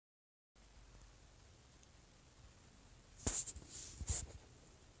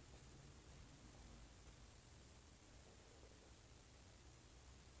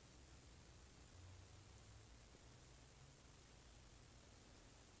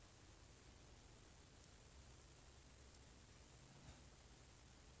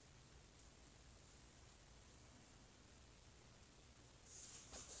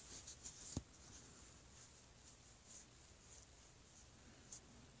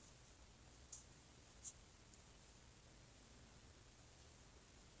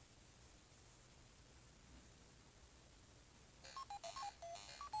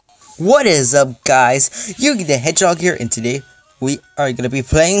What is up, guys? Yugi the Hedgehog here, and today we are gonna be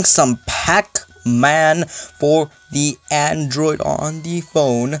playing some Pac-Man for the Android on the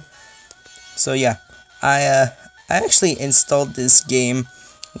phone. So yeah, I actually installed this game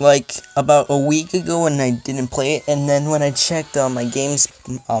like about a week ago, and I didn't play it. And then when I checked my games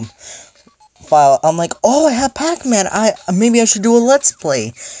file, I'm like, oh, I have Pac-Man. Maybe I should do a Let's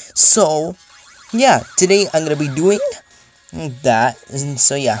Play. So yeah, today I'm gonna be doing that. And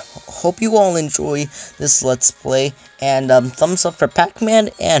so yeah, hope you all enjoy this Let's Play, and thumbs up for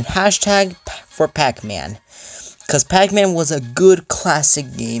Pac-Man and hashtag for Pac-Man, because Pac-Man was a good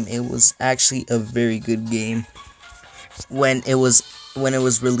classic game. It was actually a very good game when it was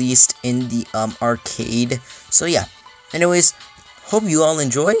released in the arcade. So yeah, anyways, hope you all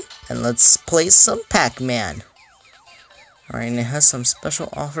enjoy, and let's play some Pac-Man. Alright, and it has some special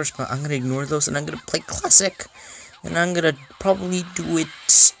offers, but I'm gonna ignore those, and I'm gonna play classic. And I'm gonna probably do it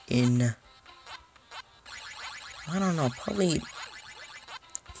in, I don't know, probably,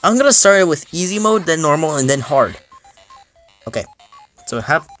 I'm gonna start it with easy mode, then normal, and then hard. Okay, so I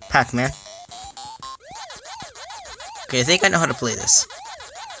have Pac-Man. Okay, I think I know how to play this.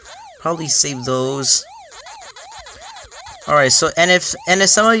 Probably save those. Alright, so, and if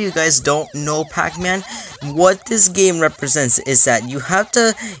some of you guys don't know Pac-Man, what this game represents is that you have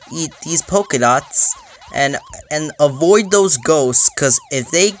to eat these polka dots, and avoid those ghosts, because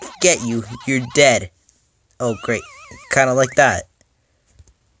if they get you, you're dead. Oh, great. Kind of like that.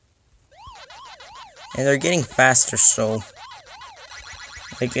 And they're getting faster, so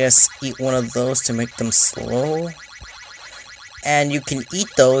I guess eat one of those to make them slow. And you can eat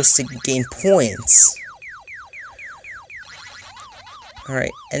those to gain points.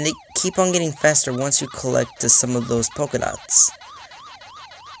 Alright, and they keep on getting faster once you collect some of those polka dots.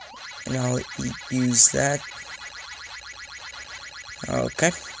 And I'll use that.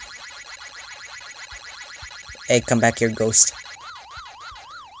 Okay. Hey, come back here, ghost.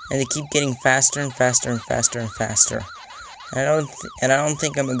 And they keep getting faster and faster and faster and faster. And I don't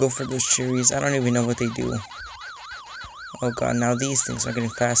think I'm gonna go for those cherries. I don't even know what they do. Oh god, now these things are getting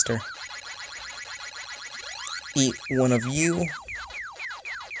faster. Eat one of you.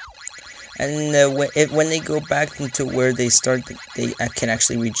 And when they go back into where they start, they can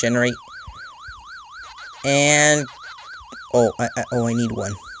actually regenerate. And I need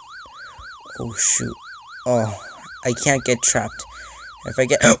one. Oh shoot! Oh, I can't get trapped. If I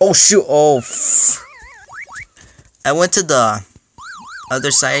get, oh shoot! Oh, I went to the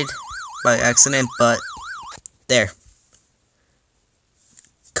other side by accident, but there.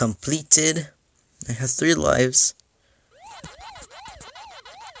 Completed. I have 3 lives.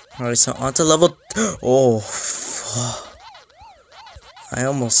 Alright, so on to level. Oh, I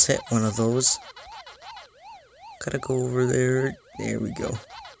almost hit one of those. Gotta go over there. There we go.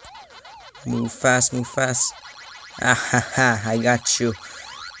 Move fast, move fast. Ah ha ha, I got you.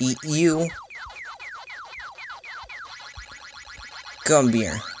 Eat you. Come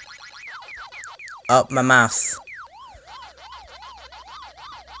here. Up my mouth.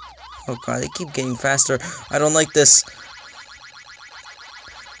 Oh god, they keep getting faster. I don't like this.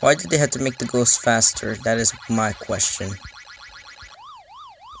 Why did they have to make the ghosts faster? That is my question.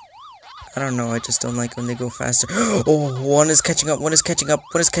 I don't know, I just don't like when they go faster. Oh, one is catching up, one is catching up,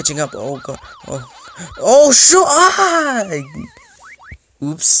 one is catching up. Oh god. Oh shoot! Ah!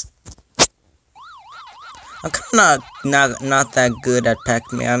 Oops. I'm kinda not that good at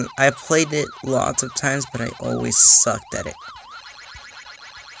Pac-Man. I played it lots of times, but I always sucked at it.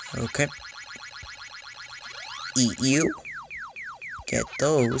 Okay. Eat you. Get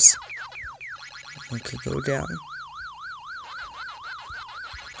those. Okay, go down.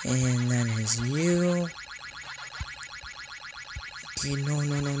 And that is you. Okay,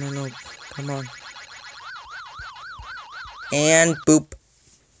 no. Come on. And boop.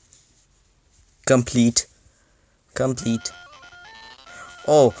 Complete.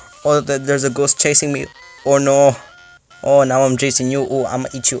 Oh, there's a ghost chasing me. Oh no. Oh, now I'm chasing you. Oh, I'ma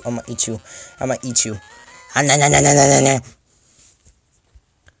eat you. Ah, nah.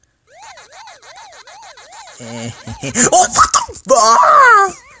 Oh, what the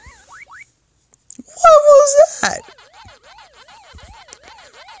fuck? What was that?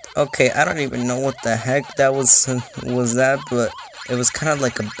 Okay, I don't even know what the heck that was that, but it was kind of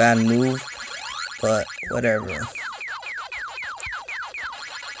like a bad move, but whatever.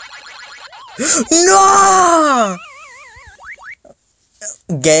 No!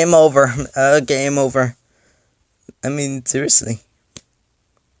 Game over. Game over. I mean, seriously.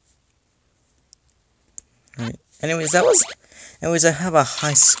 Alright. Anyways, Anyways, I have a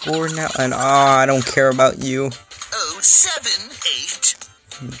high score now, and I don't care about you. 078.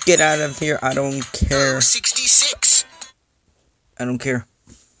 Get out of here. I don't care. 066. I don't care.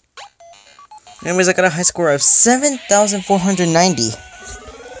 Anyways, I got a high score of 7,490.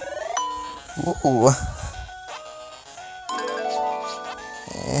 Ooh.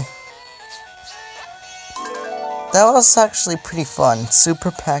 That was actually pretty fun.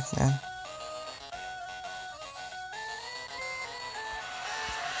 Super Pac-Man.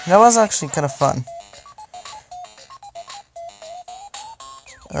 That was actually kind of fun.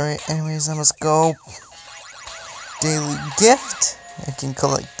 Alright, anyways, I must go. Daily gift. I can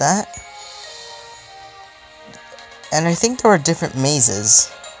collect that. And I think there are different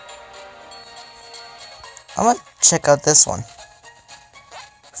mazes. I'm gonna check out this one.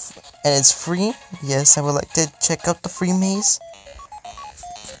 And it's free. Yes, I would like to check out the free maze.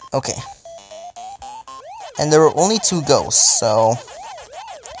 Okay. And there were only 2 ghosts, so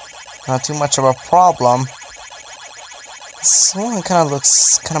not too much of a problem. This one kind of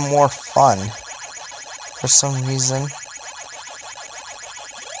looks kind of more fun for some reason.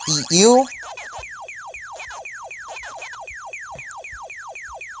 Eat you?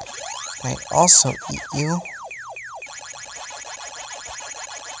 I also eat you.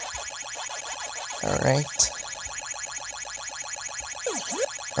 Alright.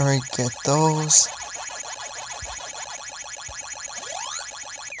 Alright, get those.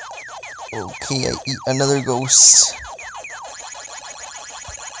 Okay, I eat another ghost.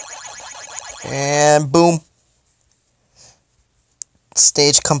 And boom.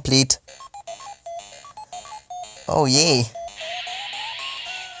 Stage complete. Oh, yay.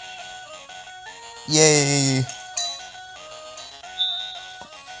 Yay.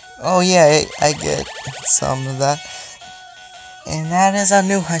 Oh yeah, I get some of that. And that is a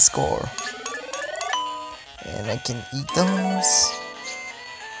new high score. And I can eat those.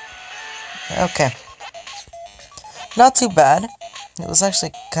 Okay. Not too bad. It was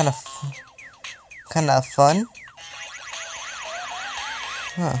actually kind of fun.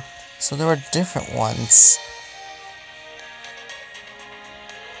 Huh. So there were different ones.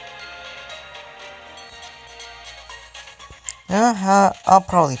 Yeah, I'll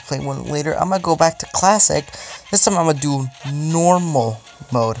probably play one later. I'm gonna go back to classic. This time I'm gonna do normal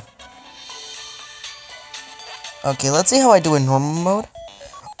mode. Okay, let's see how I do in normal mode.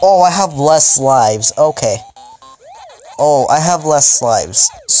 Oh, I have less lives. Okay. Oh, I have less lives.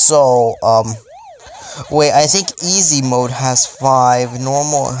 So, wait, I think easy mode has 5.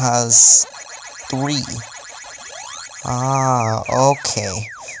 Normal has 3. Ah, okay.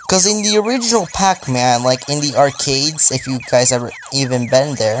 Because in the original Pac-Man, like in the arcades, if you guys ever even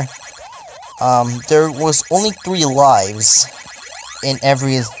been there, there was only 3 lives in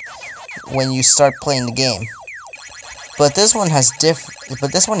when you start playing the game. But this one has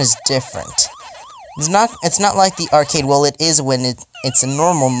this one is different. It's not like the arcade. Well, it is when it's a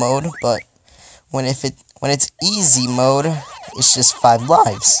normal mode, but when it's easy mode, it's just 5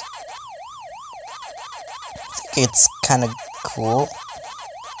 lives. I think it's kind of cool.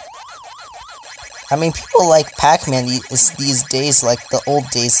 I mean, people like Pac-Man these days, like the old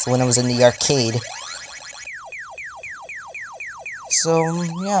days when I was in the arcade. So,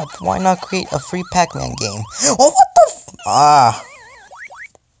 yeah, why not create a free Pac-Man game? Oh, what the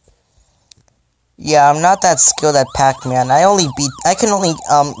Yeah, I'm not that skilled at Pac-Man. I can only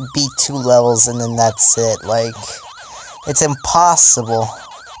beat 2 levels and then that's it. Like, it's impossible.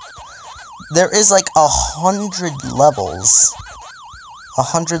 There is like 100 levels.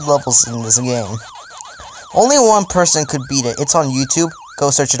 100 levels in this game. Only one person could beat it. It's on YouTube.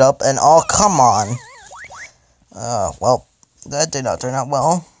 Go search it up. And oh, come on. Well, that did not turn out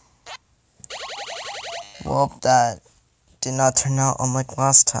well. Well, that did not turn out unlike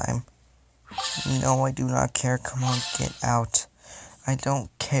last time. No, I do not care. Come on, get out. I don't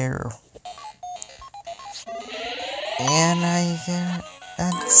care. And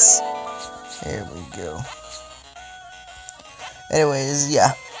there we go. Anyways,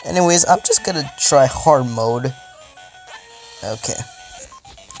 yeah. Anyways, I'm just gonna try hard mode. Okay.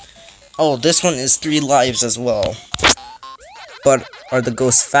 Oh, this one is 3 lives as well. But are the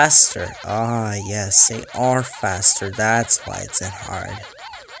ghosts faster? Ah, yes, they are faster. That's why it's hard.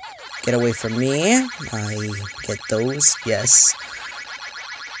 Get away from me. I get those. Yes.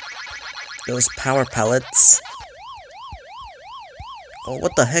 Those power pellets. Oh,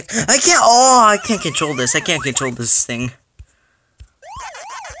 what the heck? I can't. Oh, I can't control this. I can't control this thing.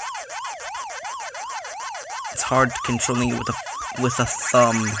 It's hard controlling it with a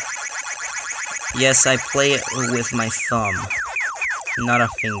thumb. Yes, I play it with my thumb, not a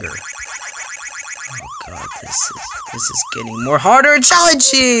finger. Oh god, this is getting more harder and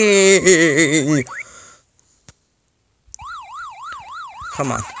challenging.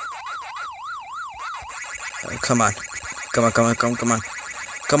 Come on. Oh, come on. Come on, come on, come on, come on.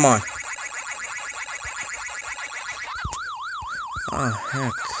 Come on. Oh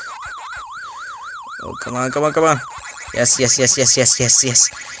heck. Oh come on, come on, come on. Yes, yes, yes, yes, yes, yes, yes.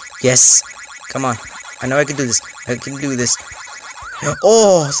 Yes. Come on. I know I can do this. I can do this.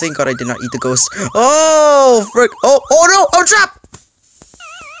 Oh, thank God I did not eat the ghost. Oh, frick. Oh, oh no, I'm trapped.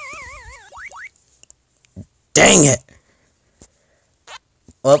 Dang it.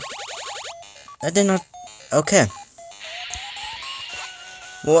 Well, I did not. Okay.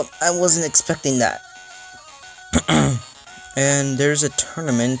 Well, I wasn't expecting that. And there's a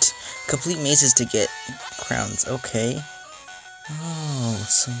tournament. Complete mazes to get crowns. Okay. Oh,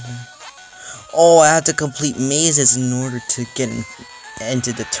 so. Oh, I have to complete mazes in order to get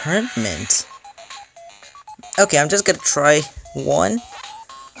into the tournament. Okay, I'm just gonna try one.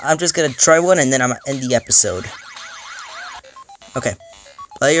 I'm just gonna try one and then I'm gonna end the episode. Okay.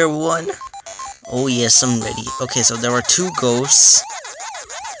 Player 1. Oh yes, I'm ready. Okay, so there were 2 ghosts.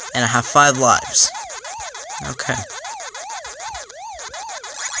 And I have 5 lives. Okay.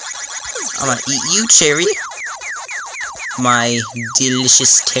 I'm gonna eat you, Cherry. My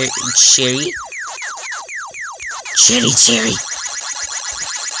delicious cherry. Cherry.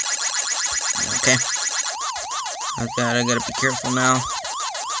 Okay. I gotta be careful now.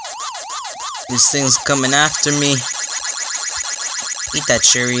 This thing's coming after me. Eat that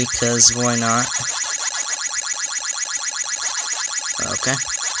cherry, cause why not? Okay.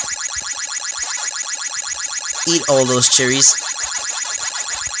 Eat all those cherries.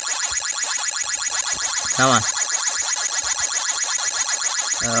 Come on.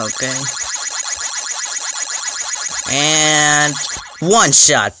 Okay. And 1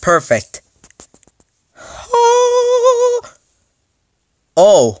 shot. Perfect.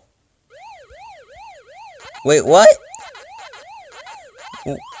 Oh. Wait, what?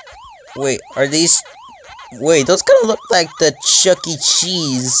 Wait, are these... Wait, those kind of look like the Chuck E.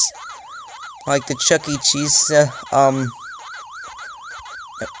 Cheese. Like the Chuck E. Cheese, why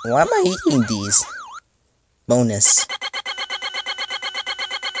am I eating these? Bonus.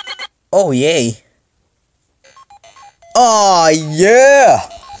 Oh, yay. Oh, yeah!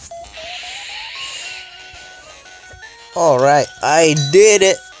 Alright, I did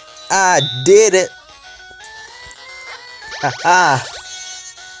it! I did it! Haha!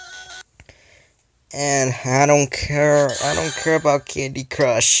 And I don't care about Candy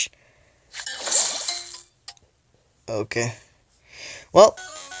Crush. Okay. Well,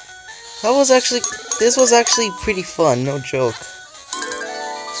 this was actually pretty fun, no joke.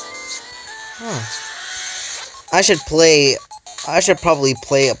 Huh. I should probably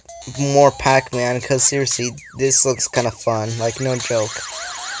play more Pac-Man, because seriously, this looks kind of fun, like no joke.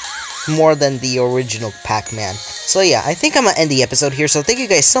 More than the original Pac-Man. So yeah, I think I'm gonna end the episode here, so thank you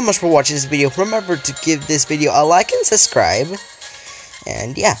guys so much for watching this video. Remember to give this video a like and subscribe.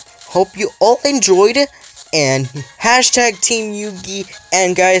 And yeah, hope you all enjoyed. And hashtag Team Yugi.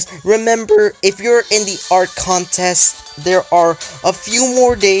 And guys, remember, if you're in the art contest, there are a few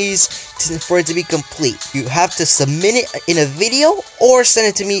more days for it to be complete. You have to submit it in a video or send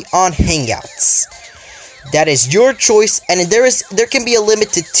it to me on Hangouts. That is your choice, and there can be a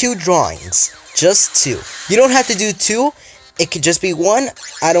limit to 2 drawings. Just 2. You don't have to do 2. It could just be 1.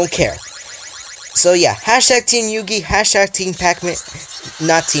 I don't care. So yeah, hashtag Team Yugi, hashtag Team Pac-Man,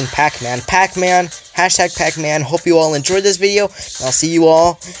 not Team Pac-Man, Pac-Man, hashtag Pac-Man. Hope you all enjoyed this video. I'll see you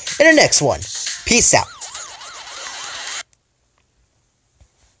all in the next one. Peace out.